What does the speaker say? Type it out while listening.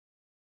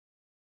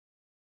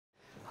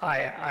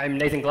Hi, I'm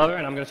Nathan Glover,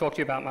 and I'm going to talk to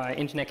you about my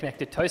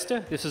internet-connected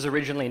toaster. This was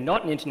originally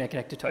not an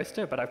internet-connected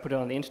toaster, but I put it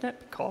on the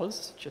internet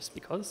just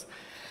because.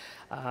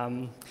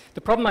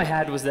 The problem I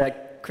had was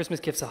that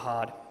Christmas gifts are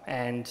hard,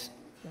 and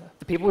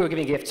the people we were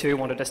giving a gift to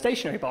wanted a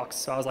stationary box.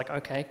 So I was like,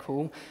 okay,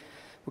 cool.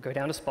 We'll go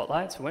down to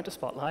Spotlight. So we went to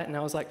Spotlight, and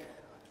I was like,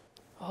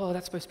 oh,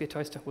 that's supposed to be a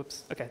toaster.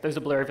 Whoops. Okay, those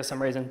are blurry for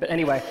some reason. But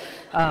anyway,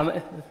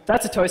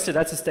 that's a toaster.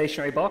 That's a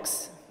stationary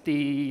box.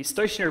 The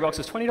stationary box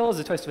was $20.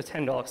 The toaster was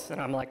 $10. And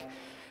I'm like,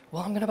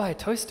 well, I'm going to buy a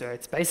toaster.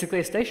 It's basically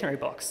a stationary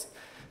box.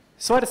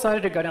 So I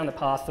decided to go down the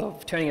path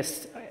of turning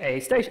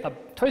a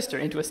toaster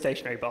into a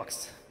stationary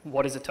box.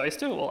 What is a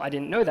toaster? Well, I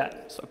didn't know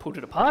that. So I pulled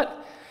it apart.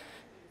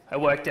 I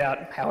worked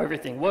out how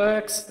everything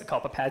works. The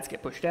copper pads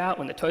get pushed out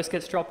when the toast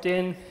gets dropped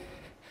in.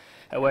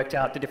 I worked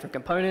out the different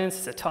components.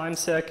 It's a time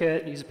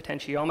circuit. Use a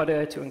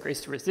potentiometer to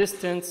increase the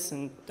resistance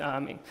and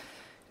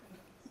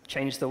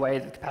change the way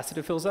the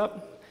capacitor fills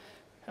up.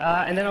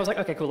 And then I was like,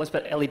 okay, cool, let's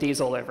put LEDs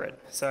all over it.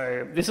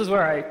 So this is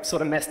where I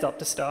sort of messed up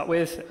to start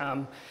with.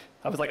 I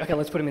was like, okay,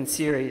 let's put them in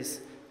series.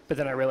 But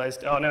then I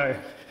realized, oh no,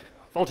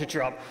 voltage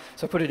drop.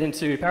 So I put it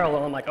into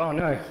parallel. I'm like, oh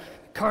no,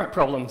 current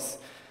problems.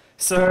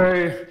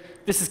 So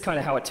this is kind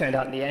of how it turned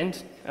out in the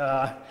end.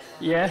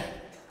 Yeah,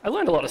 I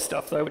learned a lot of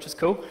stuff though, which is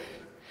cool.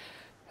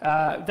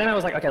 Then I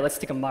was like, okay, let's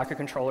stick a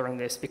microcontroller in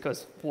this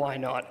because why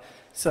not?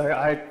 So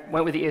I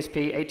went with the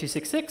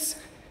ESP8266.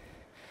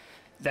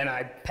 Then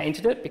I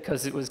painted it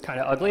because it was kind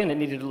of ugly and it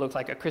needed to look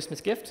like a Christmas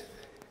gift.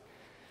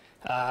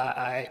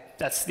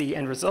 That's the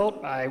end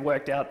result. I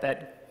worked out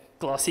that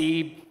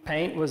glossy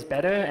paint was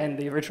better and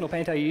the original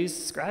paint I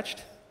used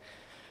scratched.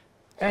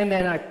 And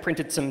then I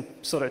printed some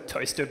sort of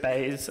toaster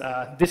bays.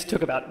 This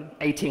took about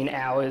 18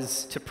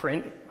 hours to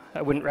print.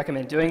 I wouldn't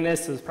recommend doing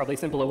this. There's probably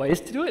simpler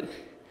ways to do it.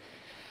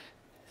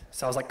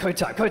 So I was like, code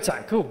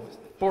time, cool,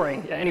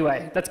 boring. Yeah,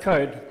 anyway, that's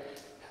code.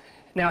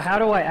 Now, how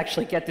do I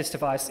actually get this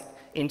device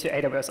into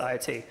AWS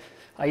IoT?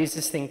 I use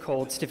this thing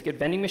called certificate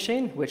vending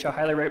machine, which I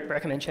highly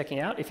recommend checking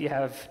out if you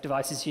have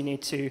devices you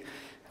need to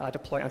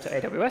deploy onto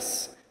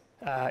AWS.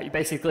 It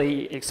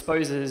basically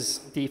exposes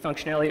the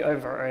functionality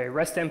over a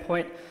REST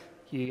endpoint.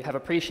 You have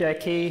a pre-share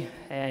key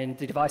and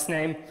the device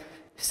name,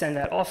 send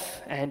that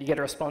off, and you get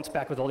a response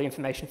back with all the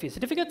information for your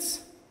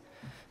certificates.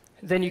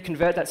 Then you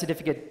convert that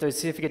those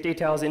certificate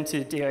details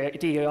into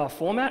DER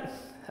format,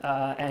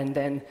 and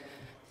then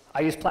I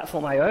use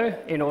Platform I/O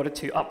in order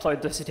to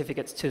upload the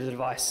certificates to the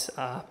device,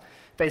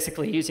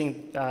 basically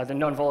using the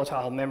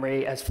non-volatile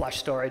memory as flash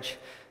storage.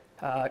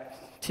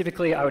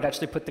 Typically, I would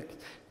actually put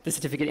the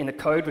certificate in the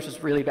code, which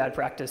is really bad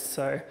practice.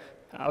 So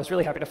I was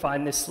really happy to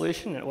find this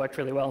solution, and it worked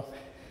really well.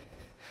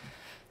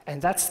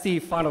 And that's the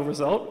final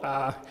result.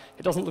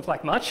 It doesn't look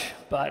like much,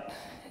 but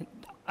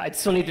I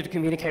still needed to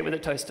communicate with a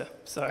toaster.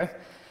 So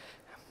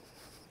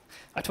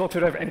I talked to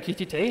it over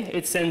MQTT.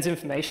 It sends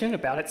information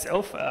about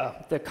itself,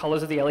 the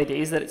colors of the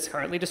LEDs that it's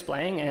currently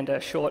displaying, and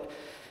a short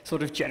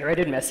sort of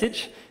generated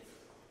message.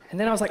 And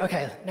then I was like,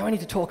 okay, now I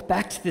need to talk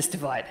back to this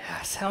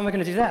device. How am I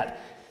going to do that?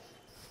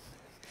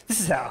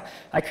 This is how.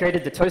 I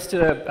created the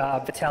toaster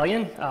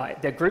battalion.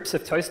 They're groups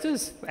of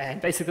toasters,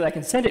 and basically I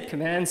can send it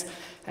commands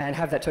and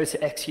have that toaster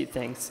execute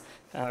things.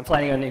 I'm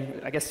planning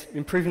on, I guess,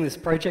 improving this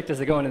project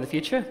as I go on in the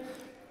future.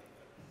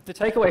 The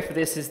takeaway for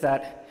this is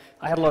that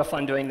I had a lot of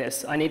fun doing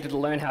this. I needed to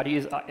learn how to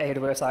use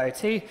AWS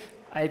IoT.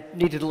 I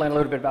needed to learn a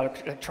little bit about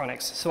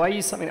electronics. So I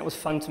used something that was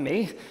fun to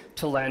me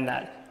to learn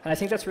that. And I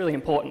think that's really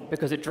important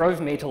because it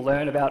drove me to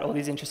learn about all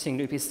these interesting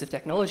new pieces of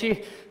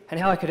technology and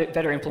how I could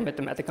better implement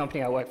them at the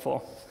company I work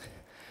for.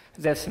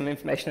 There's some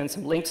information and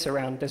some links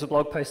around. There's a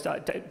blog post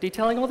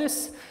detailing all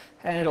this,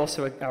 and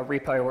also a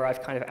repo where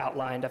I've kind of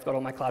outlined, I've got all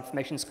my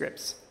CloudFormation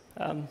scripts.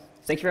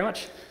 Thank you very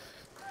much.